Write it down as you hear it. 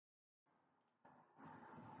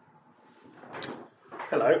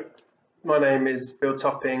Hello, my name is Bill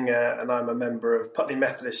Topping and I'm a member of Putney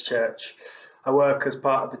Methodist Church. I work as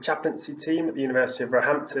part of the chaplaincy team at the University of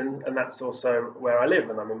Roehampton, and that's also where I live,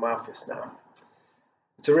 and I'm in my office now.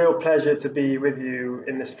 It's a real pleasure to be with you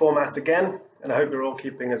in this format again, and I hope you're all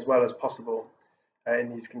keeping as well as possible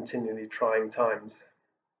in these continually trying times.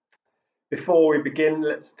 Before we begin,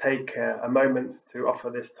 let's take a moment to offer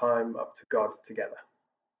this time up to God together.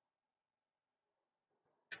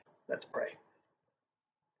 Let's pray.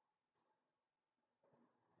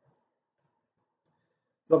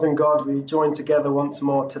 Loving God, we join together once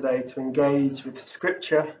more today to engage with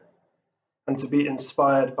Scripture and to be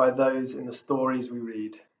inspired by those in the stories we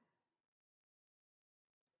read.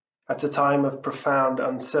 At a time of profound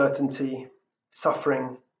uncertainty,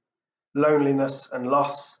 suffering, loneliness, and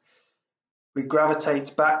loss, we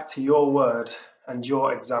gravitate back to your word and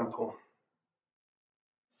your example.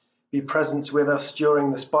 Be present with us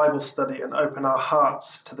during this Bible study and open our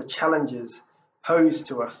hearts to the challenges posed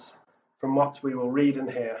to us from what we will read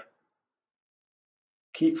and hear.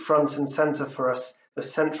 Keep front and center for us the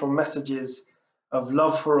central messages of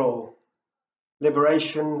love for all,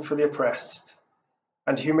 liberation for the oppressed,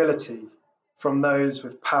 and humility from those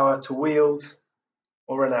with power to wield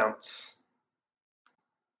or renounce.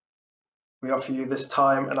 We offer you this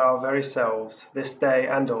time and our very selves, this day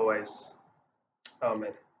and always.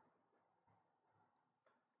 Amen.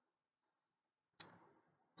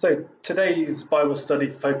 So today's Bible study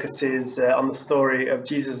focuses on the story of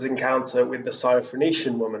Jesus' encounter with the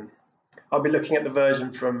Syrophoenician woman. I'll be looking at the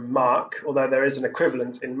version from Mark, although there is an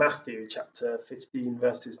equivalent in Matthew chapter 15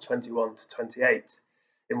 verses 21 to 28,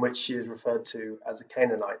 in which she is referred to as a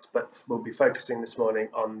Canaanite, but we'll be focusing this morning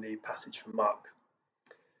on the passage from Mark.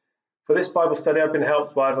 For this Bible study, I've been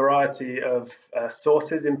helped by a variety of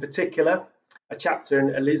sources, in particular a chapter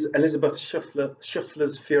in Elizabeth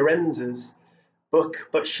Schussler's Fiorenza's book,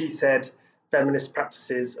 But She Said, Feminist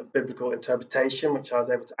Practices of Biblical Interpretation, which I was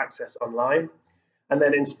able to access online. And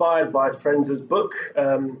then inspired by Frenza's book,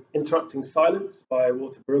 Interrupting Silence by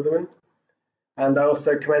Walter Brueggemann. And I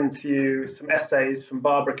also commend to you some essays from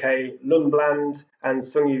Barbara K. Lundbland and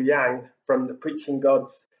Sung-Yu Yang from the Preaching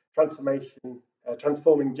God's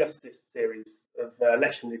Transforming Justice series of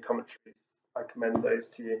lectionary commentaries. I commend those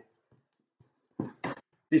to you.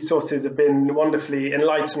 These sources have been wonderfully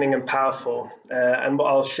enlightening and powerful, and what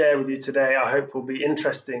I'll share with you today I hope will be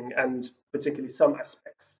interesting and particularly some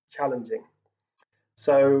aspects challenging.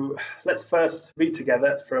 So let's first read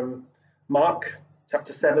together from Mark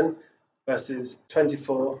chapter 7 verses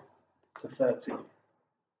 24 to 30.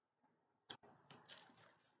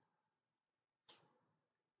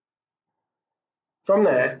 From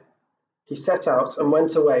there he set out and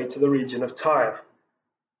went away to the region of Tyre.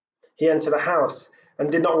 He entered a house and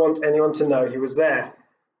did not want anyone to know he was there.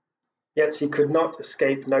 Yet he could not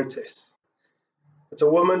escape notice. But a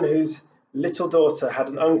woman whose little daughter had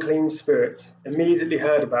an unclean spirit immediately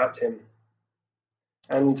heard about him,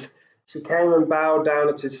 and she came and bowed down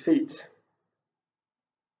at his feet.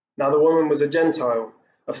 Now the woman was a Gentile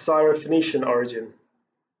of Syrophoenician origin.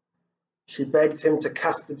 She begged him to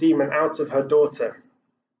cast the demon out of her daughter.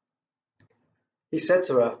 He said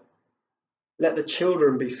to her, "Let the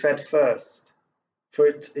children be fed first, for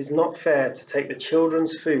it is not fair to take the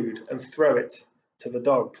children's food and throw it to the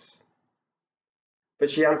dogs." But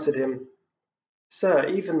she answered him, "Sir,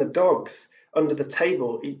 even the dogs under the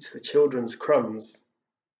table eat the children's crumbs."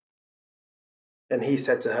 Then he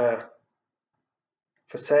said to her,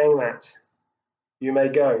 "For saying that, you may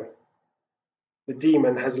go. The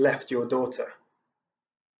demon has left your daughter."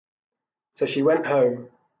 So she went home,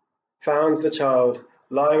 found the child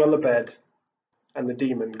lying on the bed, and the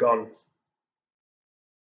demon gone.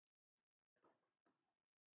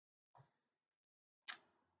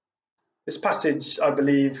 This passage, I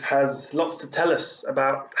believe, has lots to tell us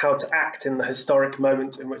about how to act in the historic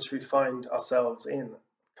moment in which we find ourselves in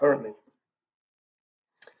currently.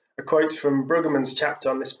 A quote from Brueggemann's chapter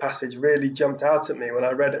on this passage really jumped out at me when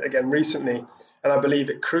I read it again recently, and I believe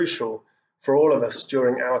it crucial for all of us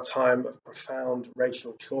during our time of profound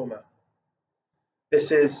racial trauma.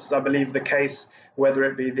 This is, I believe, the case whether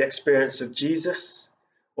it be the experience of Jesus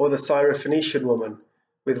or the Syrophoenician woman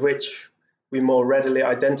with which we more readily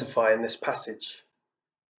identify in this passage.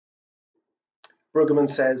 Brueggemann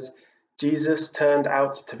says, Jesus turned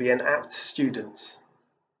out to be an apt student,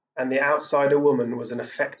 and the outsider woman was an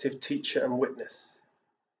effective teacher and witness.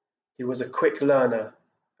 He was a quick learner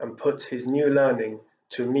and put his new learning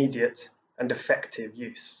to immediate and effective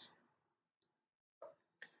use.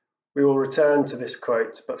 We will return to this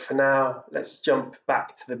quote, but for now, let's jump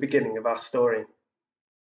back to the beginning of our story.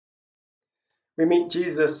 We meet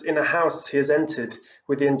Jesus in a house he has entered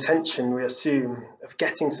with the intention, we assume, of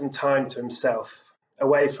getting some time to himself,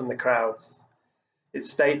 away from the crowds. It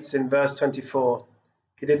states in verse 24,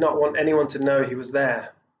 he did not want anyone to know he was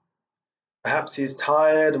there. Perhaps he is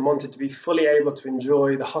tired and wanted to be fully able to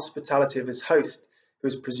enjoy the hospitality of his host, who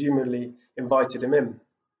has presumably invited him in.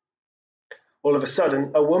 All of a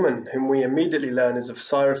sudden, a woman, whom we immediately learn is of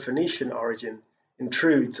Syrophoenician origin,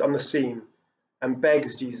 intrudes on the scene and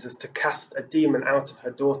begs Jesus to cast a demon out of her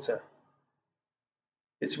daughter.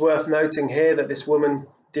 It's worth noting here that this woman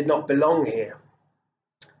did not belong here.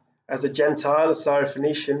 As a Gentile, a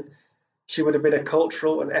Syrophoenician, she would have been a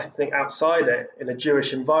cultural and ethnic outsider in a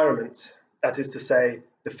Jewish environment, that is to say,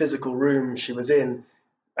 the physical room she was in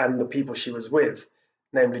and the people she was with,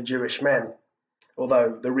 namely Jewish men,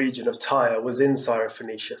 although the region of Tyre was in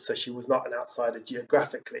Syrophoenicia, so she was not an outsider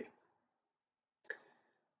geographically.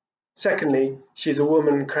 Secondly, she's a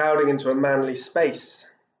woman crowding into a manly space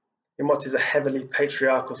in what is a heavily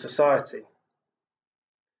patriarchal society.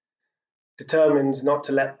 Determined not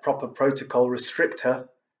to let proper protocol restrict her,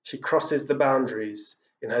 she crosses the boundaries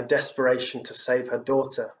in her desperation to save her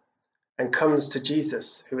daughter and comes to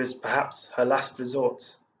Jesus, who is perhaps her last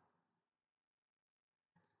resort.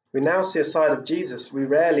 We now see a side of Jesus we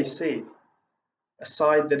rarely see, a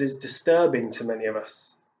side that is disturbing to many of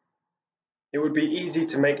us. It would be easy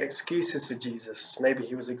to make excuses for Jesus. Maybe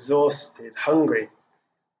he was exhausted, hungry,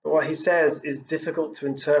 but what he says is difficult to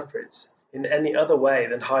interpret in any other way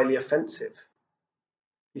than highly offensive.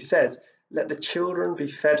 He says, "Let the children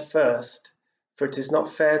be fed first, for it is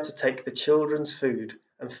not fair to take the children's food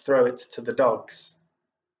and throw it to the dogs."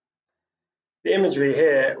 The imagery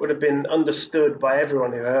here would have been understood by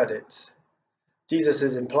everyone who heard it. Jesus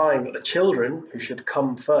is implying that the children, who should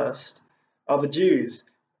come first, are the Jews,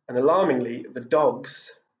 and alarmingly, the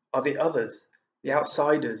dogs are the others, the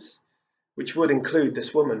outsiders, which would include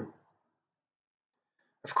this woman.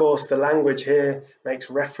 Of course, the language here makes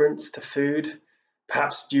reference to food,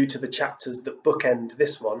 perhaps due to the chapters that bookend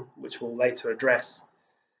this one, which we'll later address.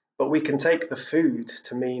 But we can take the food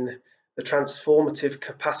to mean the transformative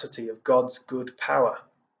capacity of God's good power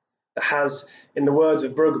that has, in the words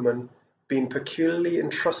of Bruggeman, been peculiarly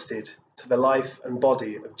entrusted to the life and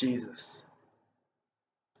body of Jesus.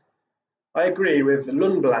 I agree with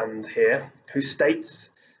Lundblad here, who states,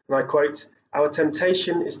 and I quote, "Our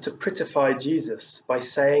temptation is to prettify Jesus by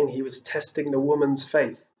saying he was testing the woman's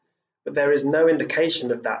faith, but there is no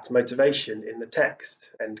indication of that motivation in the text,"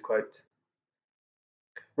 end quote.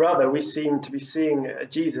 Rather, we seem to be seeing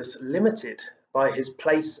Jesus limited by his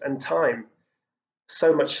place and time,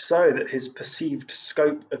 so much so that his perceived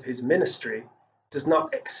scope of his ministry does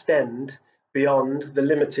not extend beyond the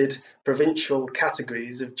limited provincial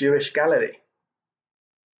categories of Jewish Galilee.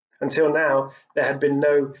 Until now, there had been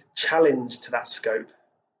no challenge to that scope,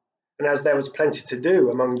 and as there was plenty to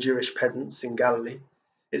do among Jewish peasants in Galilee,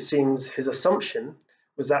 it seems his assumption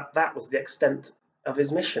was that that was the extent of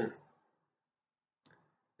his mission.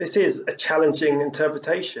 This is a challenging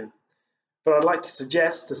interpretation, but I'd like to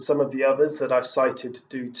suggest, as some of the others that I've cited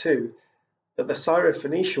do too, that the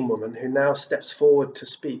Syrophoenician woman who now steps forward to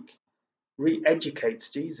speak re-educates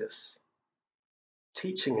Jesus,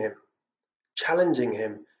 teaching him, challenging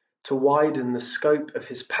him to widen the scope of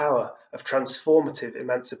his power of transformative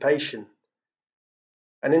emancipation,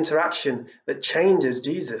 an interaction that changes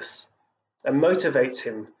Jesus and motivates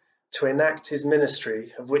him to enact his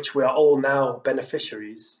ministry, of which we are all now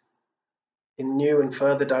beneficiaries, in new and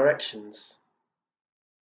further directions.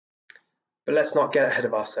 But let's not get ahead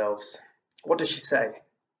of ourselves. What does she say?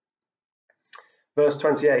 Verse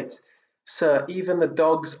 28, "Sir, even the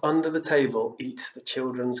dogs under the table eat the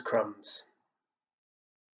children's crumbs."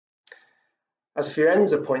 As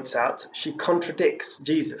Fiorenza points out, she contradicts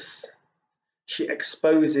Jesus. She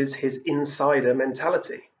exposes his insider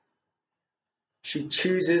mentality. She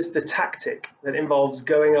chooses the tactic that involves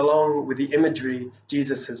going along with the imagery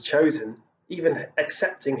Jesus has chosen, even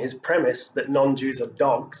accepting his premise that non-Jews are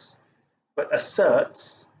dogs, but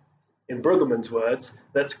asserts, in Bruggeman's words,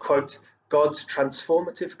 that, quote, "God's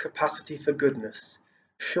transformative capacity for goodness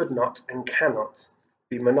should not and cannot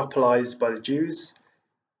be monopolized by the Jews,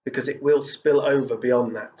 because it will spill over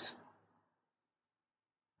beyond that."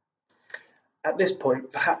 At this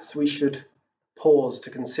point, perhaps we should pause to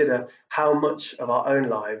consider how much of our own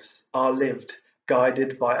lives are lived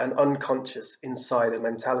guided by an unconscious insider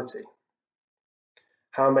mentality.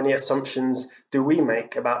 How many assumptions do we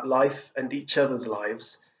make about life and each other's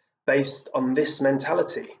lives based on this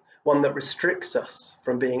mentality, one that restricts us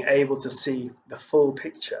from being able to see the full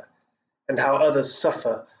picture, and how others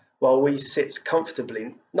suffer while we sit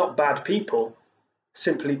comfortably, not bad people,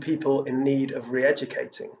 simply people in need of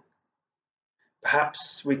re-educating.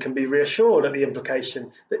 Perhaps we can be reassured at the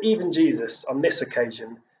implication that even Jesus, on this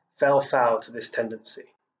occasion, fell foul to this tendency.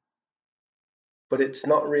 But it's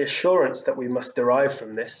not reassurance that we must derive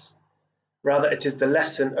from this. Rather, it is the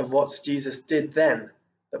lesson of what Jesus did then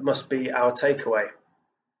that must be our takeaway.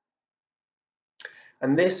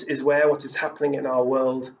 And this is where what is happening in our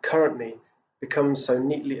world currently becomes so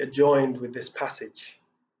neatly adjoined with this passage.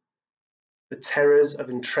 The terrors of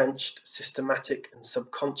entrenched, systematic, and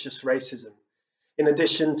subconscious racism, in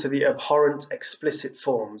addition to the abhorrent explicit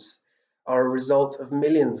forms, are a result of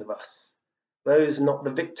millions of us, those not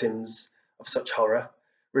the victims of such horror,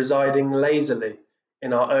 residing lazily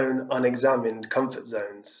in our own unexamined comfort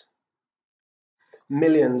zones.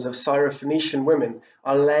 Millions of Syrophoenician women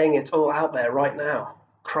are laying it all out there right now,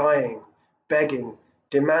 crying, begging,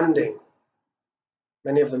 demanding,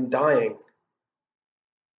 many of them dying.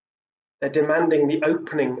 They're demanding the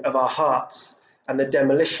opening of our hearts and the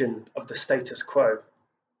demolition of the status quo.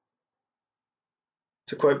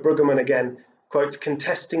 To quote Brueggemann again, quote,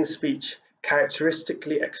 contesting speech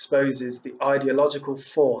characteristically exposes the ideological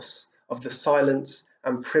force of the silence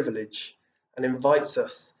and privilege and invites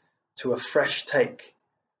us to a fresh take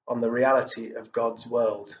on the reality of God's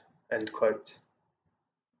world, end quote.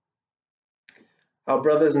 Our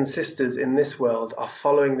brothers and sisters in this world are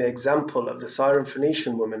following the example of the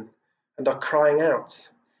Syrophoenician woman and are crying out,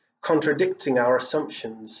 contradicting our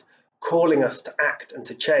assumptions, calling us to act and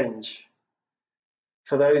to change.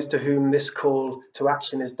 For those to whom this call to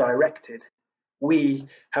action is directed, we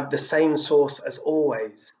have the same source as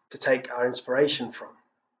always to take our inspiration from.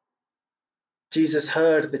 Jesus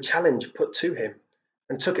heard the challenge put to him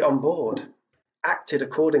and took it on board, acted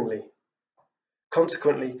accordingly.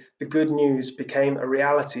 Consequently, the good news became a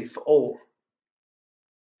reality for all.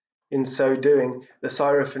 In so doing, the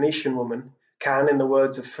Syrophoenician woman can, in the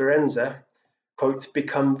words of Firenze, quote,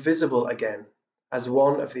 become visible again as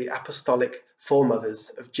one of the apostolic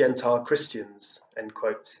foremothers of Gentile Christians, end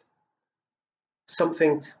quote.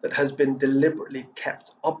 Something that has been deliberately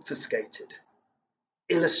kept obfuscated,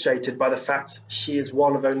 illustrated by the fact she is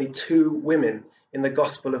one of only 2 women in the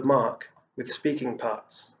Gospel of Mark with speaking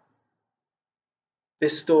parts.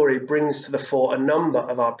 This story brings to the fore a number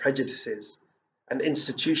of our prejudices and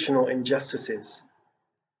institutional injustices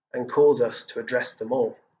and calls us to address them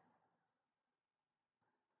all.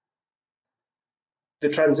 The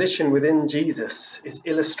transition within Jesus is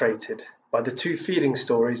illustrated by the 2 feeding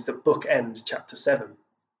stories that bookend chapter 7.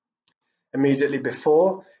 Immediately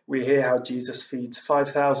before, we hear how Jesus feeds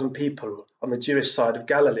 5,000 people on the Jewish side of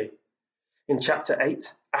Galilee. In chapter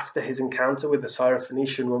 8, after his encounter with the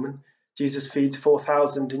Syrophoenician woman, Jesus feeds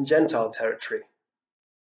 4,000 in Gentile territory.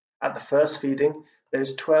 At the first feeding, there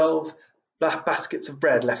is 12 baskets of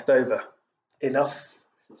bread left over, enough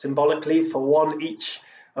symbolically for one each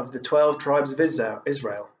of the 12 tribes of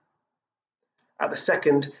Israel. At the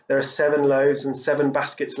second, there are 7 loaves and 7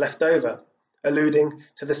 baskets left over, alluding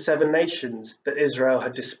to the 7 nations that Israel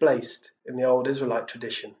had displaced in the old Israelite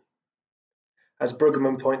tradition. As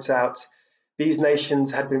Brueggemann points out, these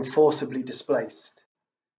nations had been forcibly displaced,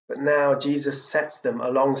 but now Jesus sets them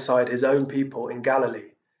alongside his own people in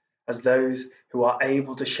Galilee as those who are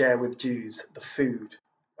able to share with Jews the food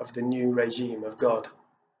of the new regime of God.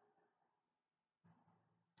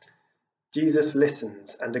 Jesus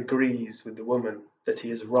listens and agrees with the woman that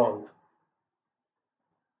he is wrong.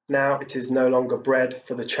 Now it is no longer bread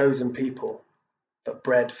for the chosen people, but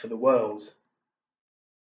bread for the world.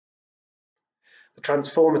 The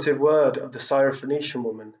transformative word of the Syrophoenician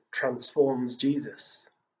woman transforms Jesus.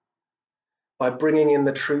 By bringing in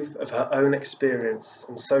the truth of her own experience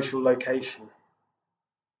and social location.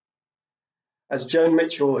 As Joan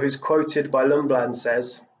Mitchell, who's quoted by Lundblad,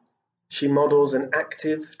 says, she models an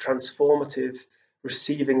active, transformative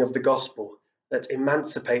receiving of the gospel that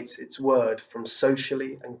emancipates its word from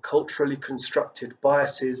socially and culturally constructed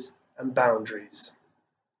biases and boundaries.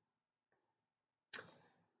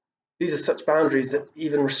 These are such boundaries that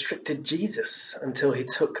even restricted Jesus until he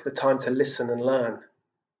took the time to listen and learn.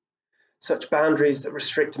 Such boundaries that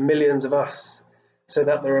restrict millions of us so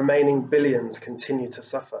that the remaining billions continue to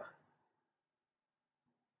suffer.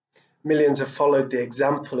 Millions have followed the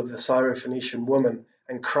example of the Syrophoenician woman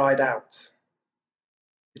and cried out.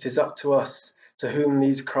 It is up to us, to whom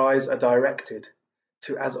these cries are directed,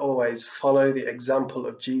 to, as always, follow the example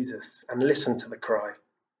of Jesus and listen to the cry,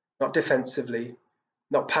 not defensively,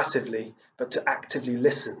 not passively, but to actively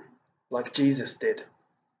listen, like Jesus did,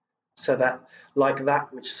 so that, like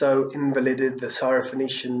that which so invalided the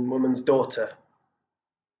Syrophoenician woman's daughter,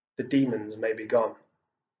 the demons may be gone.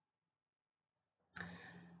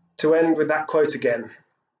 To end with that quote again,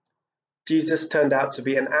 Jesus turned out to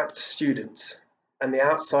be an apt student, and the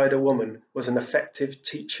outsider woman was an effective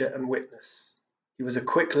teacher and witness. He was a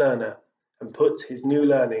quick learner and put his new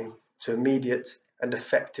learning to immediate and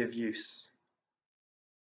effective use.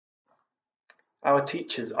 Our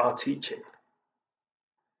teachers are teaching.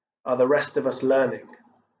 Are the rest of us learning?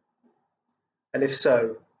 And if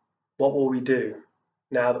so, what will we do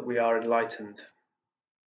now that we are enlightened?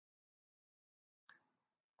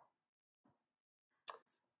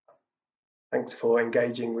 Thanks for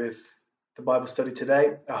engaging with the Bible study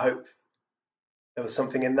today. I hope there was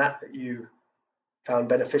something in that you found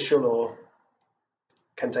beneficial or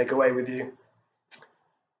can take away with you.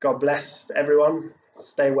 God bless everyone.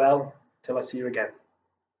 Stay well till I see you again.